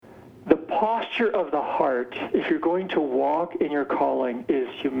posture of the heart, if you're going to walk in your calling, is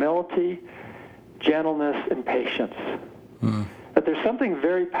humility, gentleness, and patience. But there's something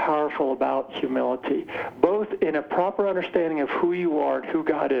very powerful about humility, both in a proper understanding of who you are and who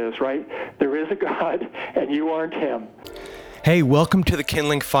God is, right? There is a God, and you aren't him. Hey, welcome to the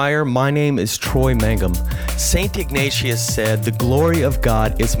Kindling Fire. My name is Troy Mangum. St. Ignatius said, "The glory of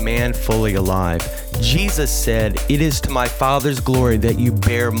God is man fully alive." Jesus said, "It is to my Father's glory that you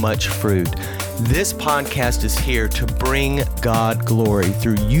bear much fruit." This podcast is here to bring God glory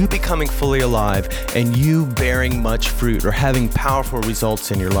through you becoming fully alive and you bearing much fruit or having powerful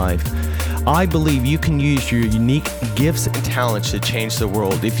results in your life. I believe you can use your unique gifts and talents to change the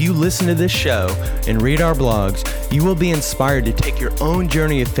world. If you listen to this show and read our blogs, you will be inspired to take your own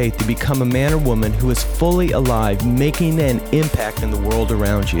journey of faith to become a man or woman who is fully alive, making an impact in the world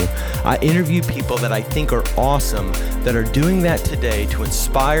around you. I interview people that I think are awesome that are doing that today to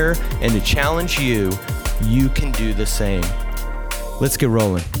inspire and to challenge you. You can do the same. Let's get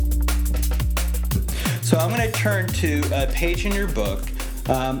rolling. So I'm going to turn to a page in your book.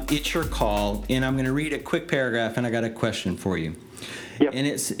 It's Your Call, and I'm going to read a quick paragraph, and I got a question for you. Yep. And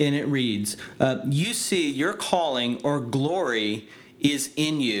it reads, you see your calling or glory is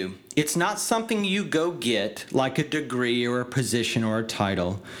in you. It's not something you go get, like a degree or a position or a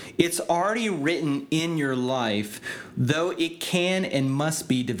title. It's already written in your life, though it can and must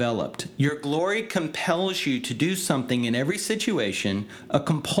be developed. Your glory compels you to do something in every situation, a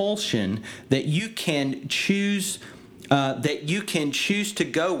compulsion that you can choose to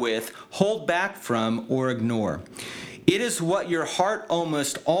go with, hold back from, or ignore. It is what your heart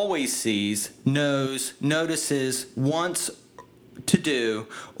almost always sees, knows, notices, wants to do,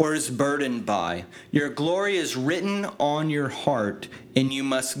 or is burdened by. Your glory is written on your heart, and you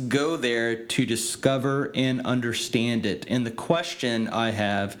must go there to discover and understand it. And the question I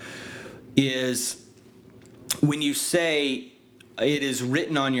have is, when you say it is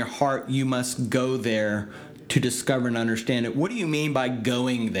written on your heart, you must go there to discover and understand it, what do you mean by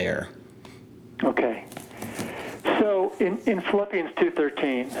going there? Okay. So in Philippians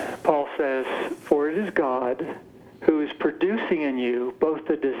 2:13, Paul says, "For it is God who is producing in you both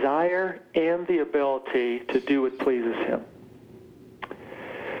the desire and the ability to do what pleases him."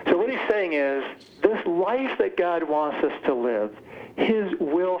 So what he's saying is, this life that God wants us to live, his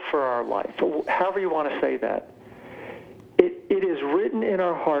will for our life, however you want to say that, it is written in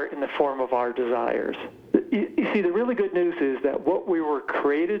our heart in the form of our desires. You see, the really good news is that what we were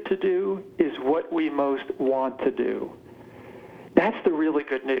created to do is what we most want to do. That's the really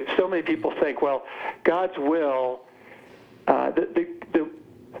good news. So many people think, well, God's will,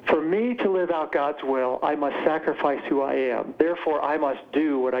 for me to live out God's will, I must sacrifice who I am. Therefore, I must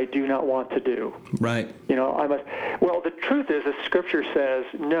do what I do not want to do. Right. Well, the truth is that Scripture says,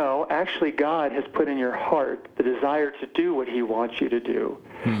 no, actually God has put in your heart the desire to do what he wants you to do.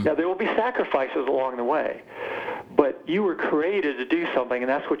 Now, there will be sacrifices along the way, but you were created to do something, and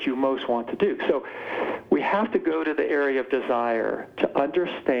that's what you most want to do. So we have to go to the area of desire to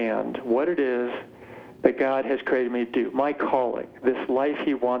understand what it is that God has created me to do, my calling, this life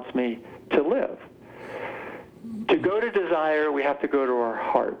he wants me to live. To go to desire, we have to go to our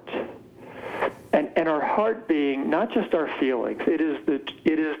heart. And our heart being not just our feelings, it is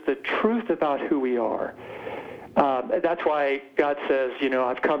the truth about who we are. That's why God says,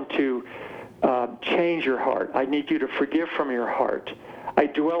 I've come to change your heart. I need you to forgive from your heart. I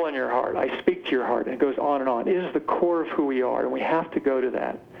dwell in your heart. I speak to your heart. And it goes on and on. It is the core of who we are, and we have to go to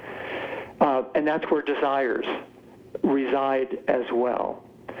that. And that's where desires reside as well.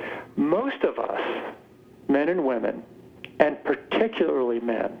 Most of us, men and women, and particularly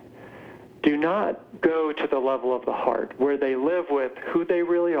men, do not go to the level of the heart, where they live with who they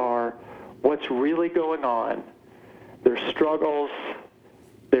really are, what's really going on, their struggles,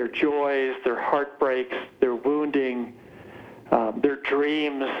 their joys, their heartbreaks, their wounding, their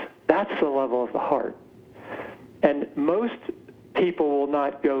dreams. That's the level of the heart. And most people will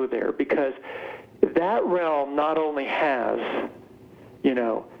not go there because that realm not only has,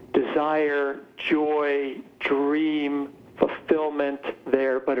 desire, joy, dream, fulfillment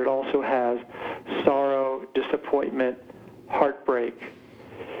there, but it also has sorrow, disappointment, heartbreak.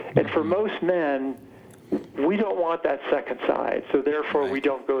 And for most men, we don't want that second side, so therefore we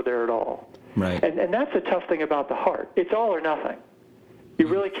don't go there at all. Right. And that's the tough thing about the heart. It's all or nothing. You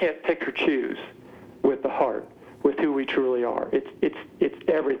really can't pick or choose with the heart, with who we truly are. It's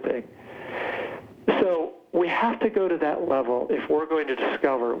everything. So we have to go to that level if we're going to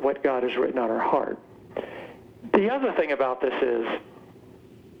discover what God has written on our heart. The other thing about this is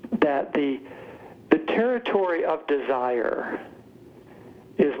that the territory of desire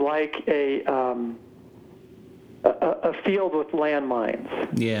is like a field with landmines.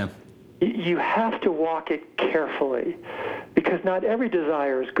 Yeah. You have to walk it carefully, because not every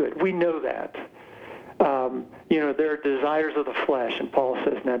desire is good. We know that. There are desires of the flesh, and Paul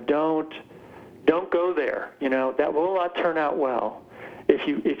says, now don't go there. That will not turn out well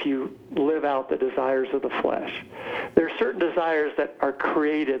if you live out the desires of the flesh. There are certain desires that are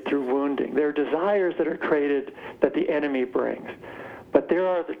created through wounding. There are desires that are created that the enemy brings. But there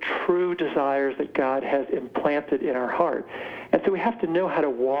are the true desires that God has implanted in our heart. And so we have to know how to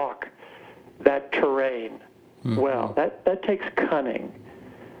walk that terrain well. That takes cunning.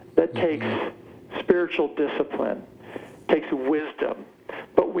 That takes spiritual discipline. Takes wisdom.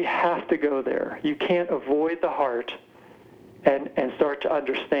 But we have to go there. You can't avoid the heart and start to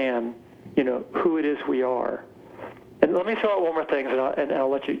understand, who it is we are. And let me throw out one more thing, and I'll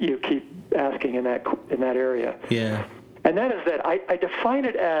let you keep asking in that area. Yeah. And that is that I define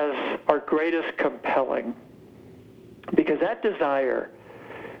it as our greatest compelling, because that desire,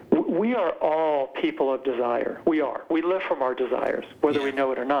 we are all people of desire. We are. We live from our desires, whether we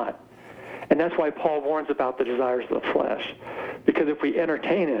know it or not. And that's why Paul warns about the desires of the flesh, because if we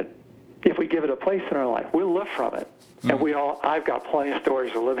entertain it, if we give it a place in our life, we'll live from it. And I've got plenty of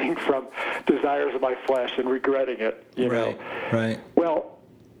stories of living from desires of my flesh and regretting it, know. Right. Well,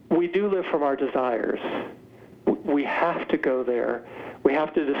 we do live from our desires. We have to go there. We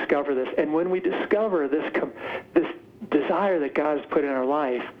have to discover this. And when we discover this desire that God has put in our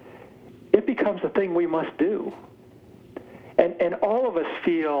life, it becomes a thing we must do. And all of us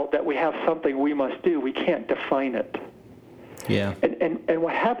feel that we have something we must do. We can't define it. Yeah. And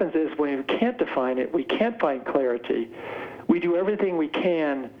what happens is when we can't define it, we can't find clarity, we do everything we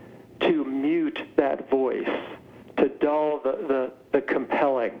can to mute that voice, to dull the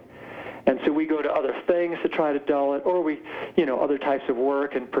compelling. And so we go to other things to try to dull it, or we, other types of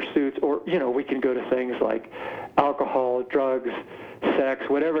work and pursuits, or, we can go to things like alcohol, drugs, sex,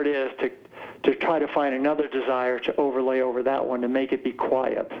 whatever it is, to try to find another desire to overlay over that one to make it be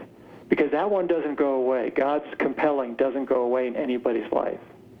quiet. Because that one doesn't go away. God's compelling doesn't go away in anybody's life.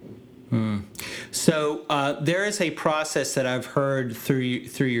 So there is a process that I've heard through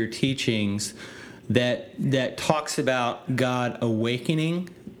your teachings that talks about God awakening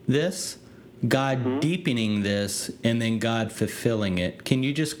this, God deepening this, and then God fulfilling it. Can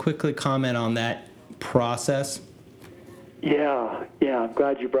you just quickly comment on that process? Yeah, I'm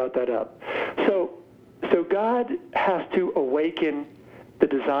glad you brought that up. So God has to awaken the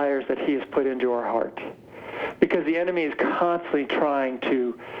desires that he has put into our heart, because the enemy is constantly trying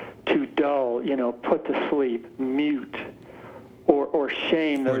to dull, put to sleep, mute, or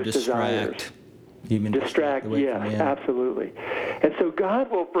shame those desires. Distract, absolutely. And so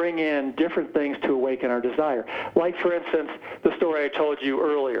God will bring in different things to awaken our desire. Like, for instance, the story I told you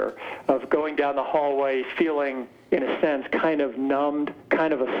earlier of going down the hallway feeling, in a sense, kind of numbed,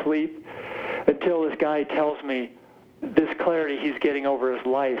 kind of asleep, until this guy tells me this clarity he's getting over his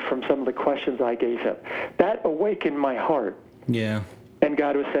life from some of the questions I gave him. That awakened my heart. Yeah. And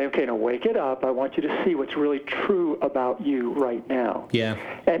God was saying, okay, now wake it up. I want you to see what's really true about you right now. Yeah.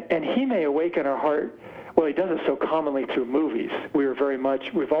 And he may awaken our heart. Well, he does it so commonly through movies.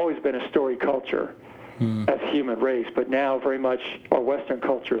 We've always been a story culture as a human race, but now very much our Western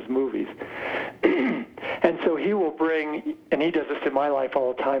culture is movies. And so he will bring, and he does this in my life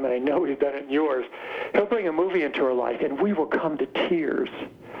all the time, and I know he's done it in yours, he'll bring a movie into our life, and we will come to tears,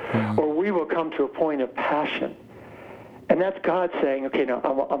 or we will come to a point of passion. And that's God saying, okay, now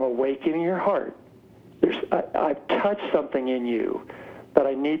I'm awakening your heart. I've touched something in you that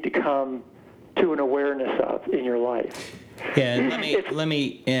I need to come to an awareness of in your life. Yeah, and let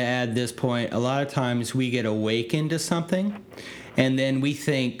me add this point. A lot of times we get awakened to something, and then we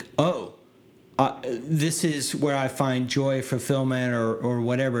think, this is where I find joy, fulfillment, or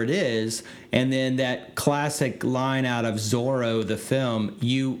whatever it is. And then that classic line out of Zorro, the film,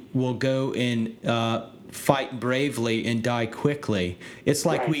 you will go and fight bravely and die quickly. It's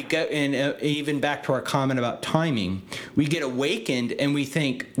like we go, and even back to our comment about timing, we get awakened and we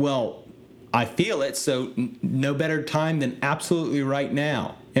think, well, I feel it, so no better time than absolutely right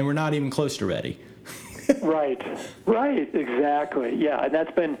now. And we're not even close to ready. Right, exactly. Yeah, and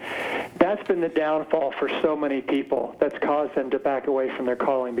that's been the downfall for so many people. That's caused them to back away from their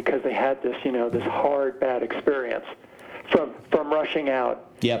calling because they had this, this hard, bad experience from rushing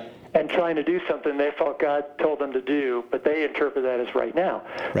out. Yep. And trying to do something they felt God told them to do, but they interpret that as right now.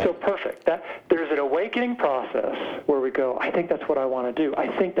 Right. So perfect. There's an awakening process where we go, I think that's what I want to do. I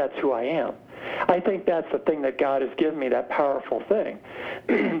think that's who I am. I think that's the thing that God has given me, that powerful thing,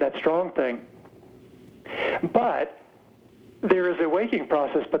 that strong thing. But there is a waking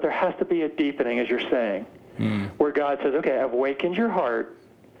process, but there has to be a deepening, as you're saying, where God says, okay, I've awakened your heart,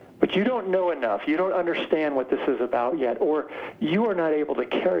 but you don't know enough. You don't understand what this is about yet, or you are not able to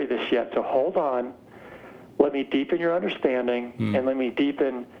carry this yet. So hold on. Let me deepen your understanding, and let me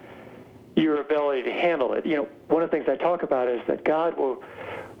deepen your ability to handle it. One of the things I talk about is that God will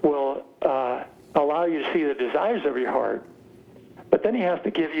allow you to see the desires of your heart, but then he has to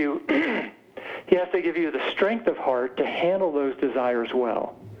give you the strength of heart to handle those desires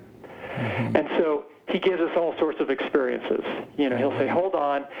well. And so he gives us all sorts of experiences. He'll say, hold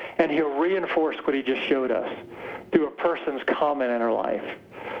on, and he'll reinforce what he just showed us through a person's comment in our life,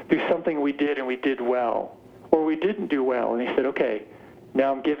 through something we did and we did well, or we didn't do well. And he said, okay,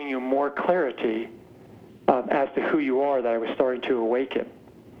 now I'm giving you more clarity as to who you are that I was starting to awaken.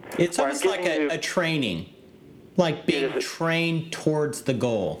 It's almost like a training, like being trained towards the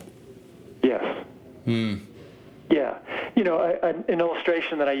goal. Yes. Yeah. An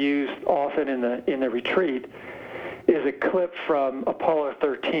illustration that I use often in the retreat is a clip from Apollo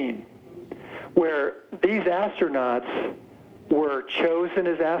 13, where these astronauts were chosen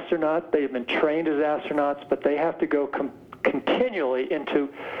as astronauts. They've been trained as astronauts, but they have to go continually into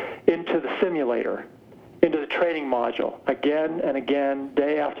the simulator, into the training module, again and again,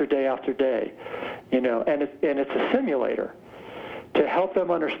 day after day after day. And it's a simulator to help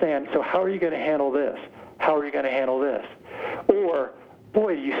them understand. So how are you going to handle this? How are you going to handle this? Or,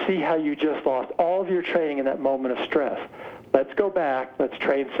 boy, do you see how you just lost all of your training in that moment of stress? Let's go back. Let's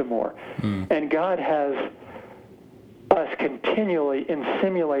train some more. And God has us continually in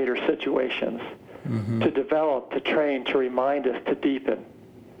simulator situations to develop, to train, to remind us, to deepen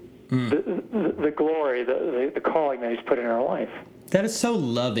the glory, the calling that he's put in our life. That is so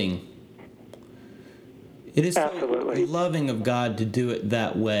loving. It is Absolutely so loving of God to do it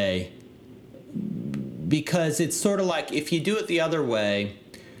that way, because it's sort of like if you do it the other way,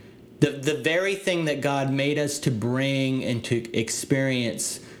 the very thing that God made us to bring and to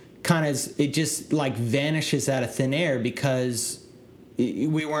experience it just like vanishes out of thin air because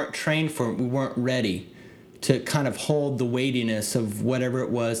we weren't trained for it. We weren't ready to kind of hold the weightiness of whatever it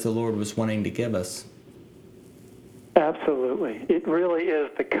was the Lord was wanting to give us. Absolutely. It really is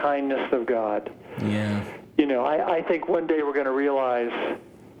the kindness of God. Yeah. I think one day we're going to realize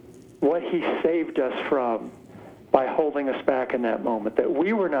what he saved us from by holding us back in that moment, that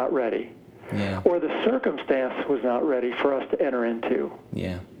we were not ready, or the circumstance was not ready for us to enter into.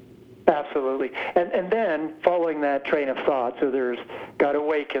 Yeah. Absolutely. And then, following that train of thought, so there's God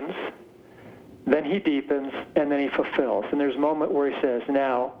awakens, then he deepens, and then he fulfills. And there's a moment where he says,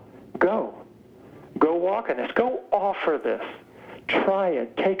 now, go walk in this. Go offer this. Try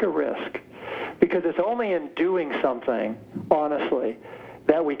it. Take a risk. Because it's only in doing something, honestly,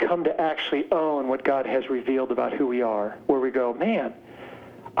 that we come to actually own what God has revealed about who we are, where we go, man,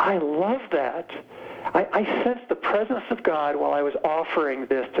 I love that. I sensed the presence of God while I was offering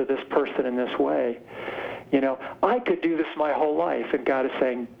this to this person in this way. I could do this my whole life, and God is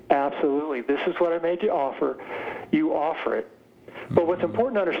saying, absolutely, this is what I made you offer. You offer it. But what's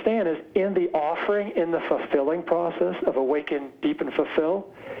important to understand is in the offering, in the fulfilling process of awaken, deepen,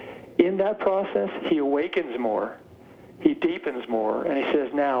 fulfill, in that process, he awakens more. He deepens more, and he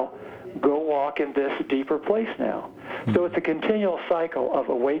says, now, go walk in this deeper place now. So it's a continual cycle of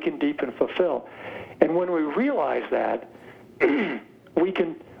awaken, deepen, fulfill. And when we realize that, we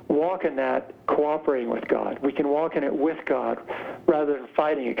can walk in that cooperating with God. We can walk in it with God rather than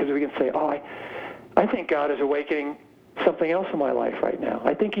fighting it, because we can say, I think God is awakening something else in my life right now.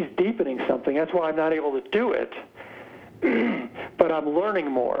 I think he's deepening something. That's why I'm not able to do it, but I'm learning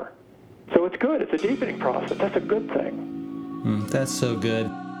more. So it's good. It's a deepening process. That's a good thing. That's so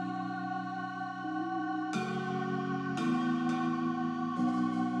good.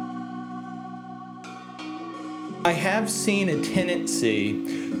 I have seen a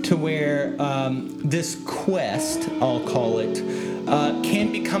tendency to where this quest, I'll call it,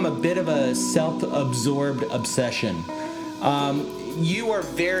 can become a bit of a self-absorbed obsession. You are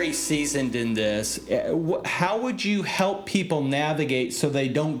very seasoned in this. How would you help people navigate so they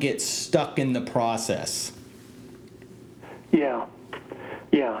don't get stuck in the process? Yeah.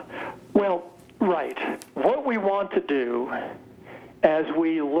 Well, right. What we want to do as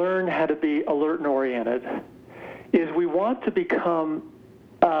we learn how to be alert and oriented is we want to become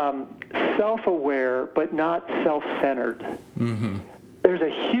self-aware but not self-centered. Mm-hmm. There's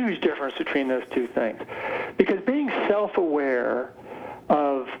a huge difference between those two things. Because being self-aware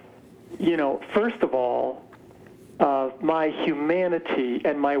of, first of all, of my humanity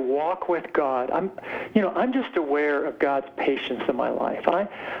and my walk with God, I'm just aware of God's patience in my life.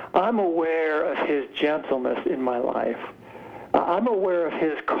 I'm aware of his gentleness in my life. I'm aware of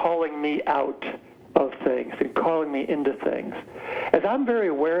his calling me out of things and calling me into things. As I'm very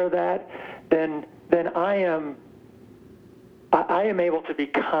aware of that, then I am able to be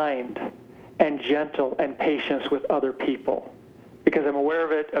kind and gentle and patient with other people, because I'm aware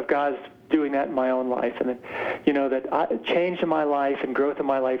of it, of God's doing that in my own life. And that change in my life and growth in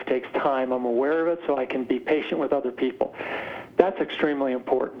my life takes time. I'm aware of it so I can be patient with other people. That's extremely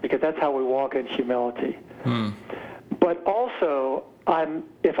important, because that's how we walk in humility. But also,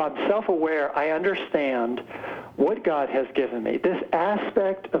 if I'm self-aware, I understand what God has given me. This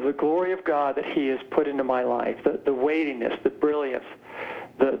aspect of the glory of God that he has put into my life, the weightiness, the brilliance,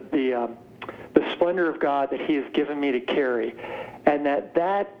 the splendor of God that he has given me to carry, and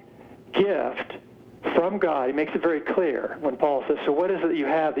that gift from God, he makes it very clear when Paul says, so what is it that you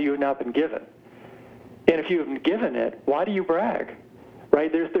have that you have not been given? And if you have been given it, why do you brag?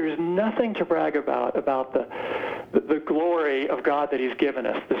 Right? There's nothing to brag about the glory of God that he's given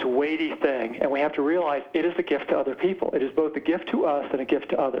us, this weighty thing. And we have to realize it is a gift to other people. It is both a gift to us and a gift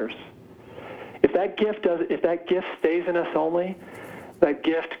to others. If that gift stays in us only, that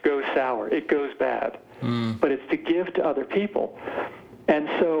gift goes sour. It goes bad. But it's to give to other people. And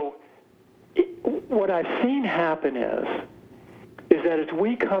so what I've seen happen is that as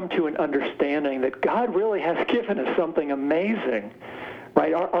we come to an understanding that God really has given us something amazing,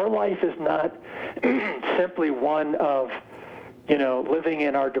 right? Our life is not simply one of, living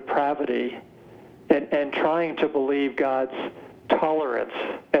in our depravity and trying to believe God's tolerance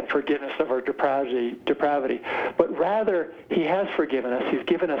and forgiveness of our depravity, but rather he has forgiven us. He's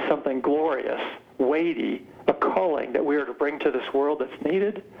given us something glorious, weighty, a calling that we are to bring to this world that's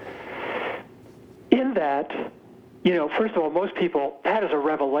needed. In that, first of all, most people, that is a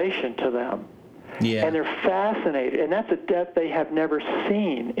revelation to them. Yeah. And they're fascinated. And that's a depth they have never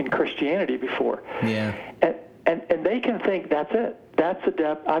seen in Christianity before. Yeah. And they can think, that's it. That's the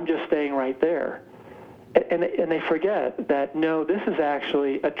depth. I'm just staying right there. And they forget that, no, this is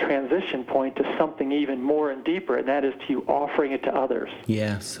actually a transition point to something even more and deeper, and that is to you offering it to others.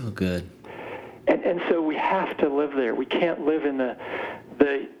 Yeah, so good. And so we have to live there. We can't live in the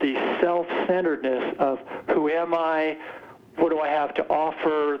self-centeredness of who am I, what do I have to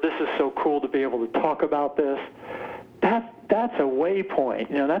offer, this is so cool to be able to talk about this. That's a waypoint.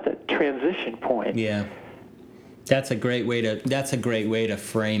 That's a transition point. Yeah. That's a great way to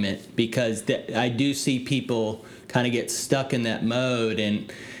frame it, because I do see people kind of get stuck in that mode,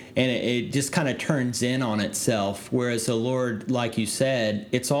 and it just kind of turns in on itself, whereas the Lord, like you said,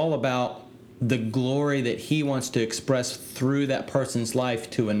 it's all about the glory that he wants to express through that person's life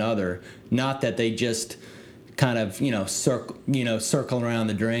to another, not that they just kind of, circle around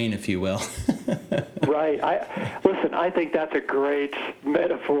the drain, if you will. Right. I think that's a great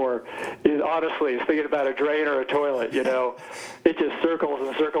metaphor. Honestly, it's thinking about a drain or a toilet, it just circles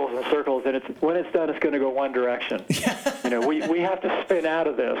and circles and circles, and when it's done, it's going to go one direction. We have to spin out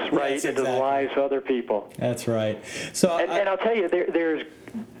of this, right, yes, into the lives of other people. That's right. So, and I'll tell you, there's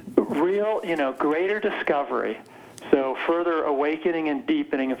real, greater discovery. So further awakening and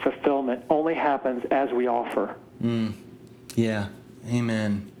deepening and fulfillment only happens as we offer. Yeah.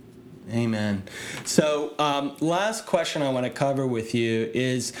 Amen. So last question I want to cover with you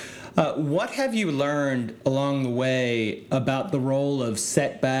is, what have you learned along the way about the role of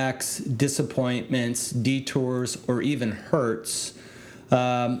setbacks, disappointments, detours, or even hurts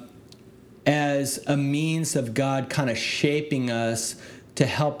as a means of God kind of shaping us to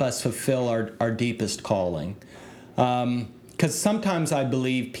help us fulfill our deepest calling? Because sometimes I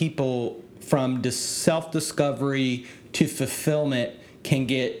believe people from self-discovery to fulfillment can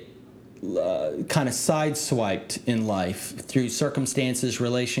get kind of sideswiped in life through circumstances,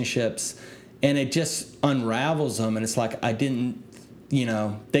 relationships, and it just unravels them, and it's like, I didn't,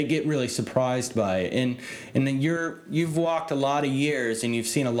 they get really surprised by it. And then you've walked a lot of years and you've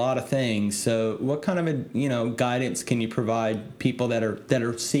seen a lot of things. So what kind of guidance can you provide people that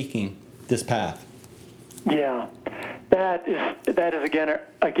are seeking this path? Yeah. That is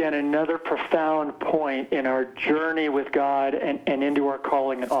again another profound point in our journey with God and into our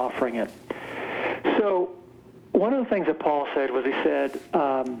calling and offering it. So one of the things that Paul said was, he said,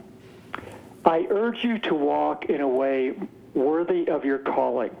 I urge you to walk in a way worthy of your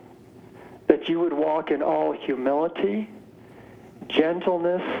calling, that you would walk in all humility,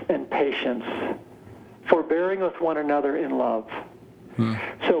 gentleness, and patience, forbearing with one another in love.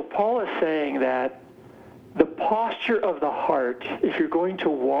 So Paul is saying that the posture of the heart, if you're going to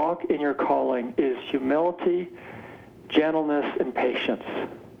walk in your calling, is humility, gentleness, and patience.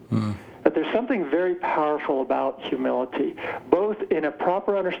 that there's something very powerful about humility, both in a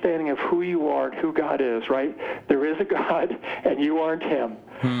proper understanding of who you are and who God is, right? There is a God, and you aren't him.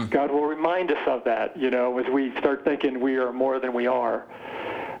 God will remind us of that, as we start thinking we are more than we are.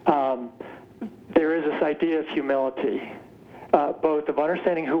 There is this idea of humility, both of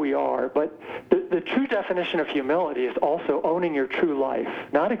understanding who we are, but the true definition of humility is also owning your true life,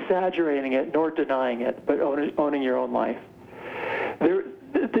 not exaggerating it nor denying it, but owning your own life.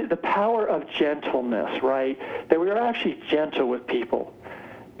 The power of gentleness, right? That we are actually gentle with people.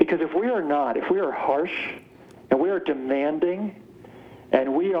 Because if we are harsh and we are demanding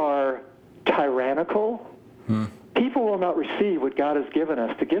and we are tyrannical, people will not receive what God has given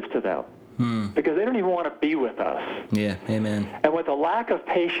us to give to them. Because they don't even want to be with us. Yeah, amen. And with a lack of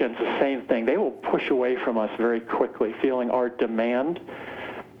patience, the same thing. They will push away from us very quickly, feeling our demand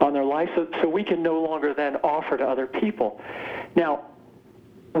on their life, so we can no longer then offer to other people. Now,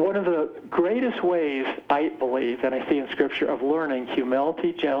 one of the greatest ways, I believe, and I see in Scripture, of learning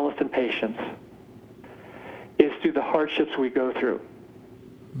humility, gentleness, and patience is through the hardships we go through.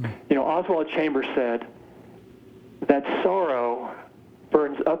 Oswald Chambers said that sorrow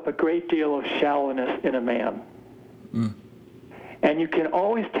burns up a great deal of shallowness in a man. And you can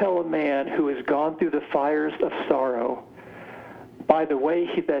always tell a man who has gone through the fires of sorrow by the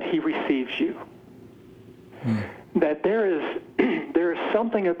way that he receives you. That there is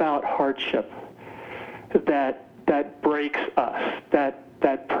something about hardship that breaks us,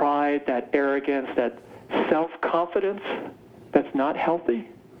 that pride, that arrogance, that self-confidence that's not healthy.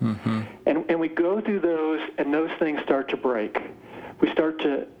 And we go through those, and those things start to break.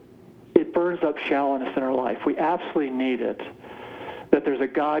 It burns up shallowness in our life. We absolutely need it, that there's a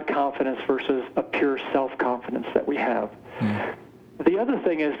God confidence versus a pure self-confidence that we have. The other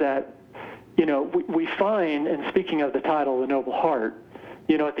thing is that, we find, and speaking of the title, The Noble Heart,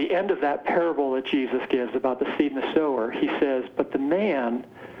 at the end of that parable that Jesus gives about the seed and the sower, he says, but the man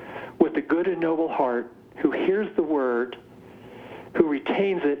with the good and noble heart who hears the word, who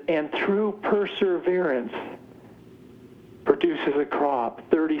retains it, and through perseverance produces a crop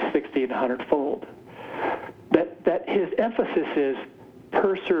 30, 60, and 100-fold. That his emphasis is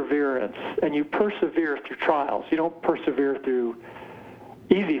perseverance, and you persevere through trials. You don't persevere through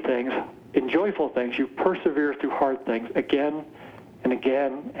easy things, joyful things. You persevere through hard things again and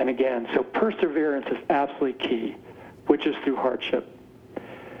again and again. So perseverance is absolutely key, which is through hardship.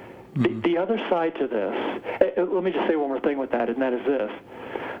 The other side to this, let me just say one more thing with that, and that is this.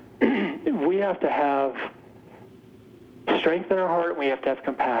 We have to have strength in our heart, and we have to have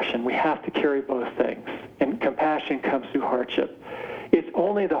compassion. We have to carry both things, and compassion comes through hardship. It's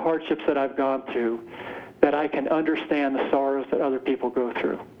only the hardships that I've gone through that I can understand the sorrows that other people go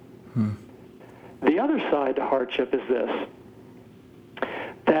through. The other side to hardship is this,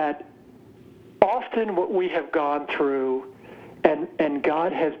 that often what we have gone through and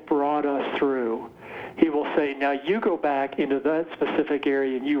God has brought us through, he will say, now you go back into that specific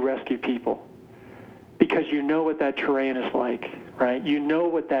area and you rescue people. Because you know what that terrain is like, right? You know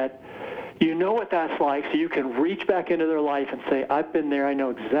what that's like, so you can reach back into their life and say, I've been there, I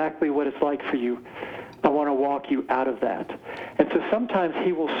know exactly what it's like for you. I want to walk you out of that. And so sometimes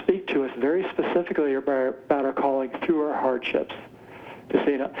he will speak to us very specifically about our calling through our hardships. To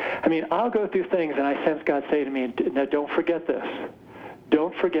say, I'll go through things, and I sense God say to me, now don't forget this.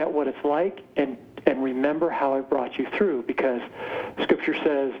 Don't forget what it's like, and remember how I brought you through, because Scripture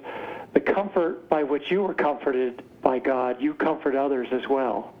says, the comfort by which you were comforted by God, you comfort others as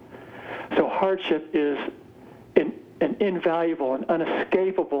well. So hardship is an invaluable and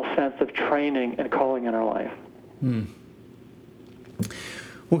unescapable sense of training and calling in our life.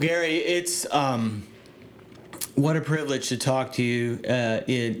 Well, Gary, it's what a privilege to talk to you.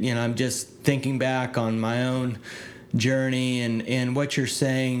 I'm just thinking back on my own journey, and what you're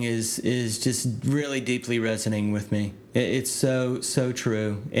saying is just really deeply resonating with me. It's so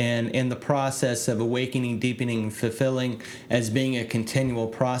true, and the process of awakening, deepening, fulfilling as being a continual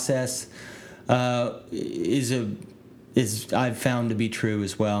process is I've found to be true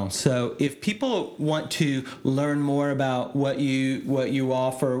as well. So if people want to learn more about what you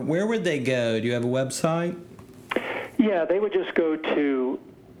offer, where would they go? Do you have a website? Yeah, they would just go to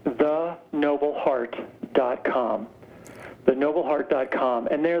thenobleheart.com. thenobleheart.com,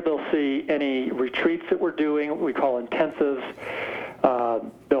 and there they'll see any retreats that we're doing, what we call intensives.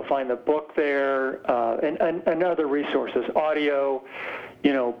 They'll find the book there, and other resources, audio,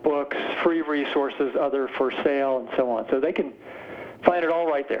 books, free resources, other for sale, and so on. So they can find it all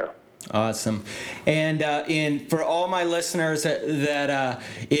right there. Awesome. And for all my listeners that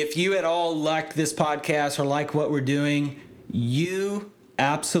if you at all like this podcast or like what we're doing, you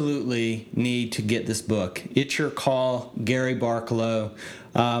absolutely need to get this book. It's Your Call, Gary Barkalow.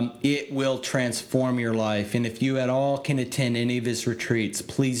 It will transform your life. And if you at all can attend any of his retreats,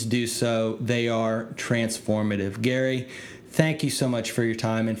 please do so. They are transformative. Gary, thank you so much for your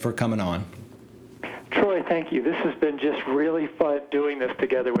time and for coming on. Troy, thank you. This has been just really fun doing this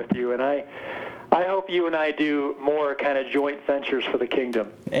together with you, and I hope you and I do more kind of joint ventures for the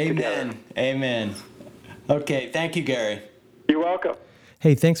kingdom. Amen. Together. Amen. Okay, thank you, Gary. You're welcome.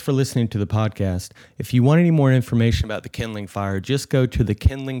 Hey, thanks for listening to the podcast. If you want any more information about the Kindling Fire, just go to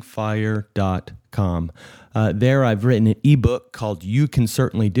thekindlingfire.com. There I've written an ebook called You Can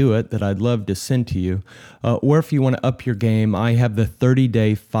Certainly Do It that I'd love to send to you. Or if you want to up your game, I have the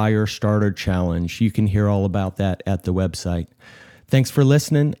 30-day Fire Starter Challenge. You can hear all about that at the website. Thanks for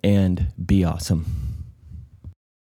listening, and be awesome.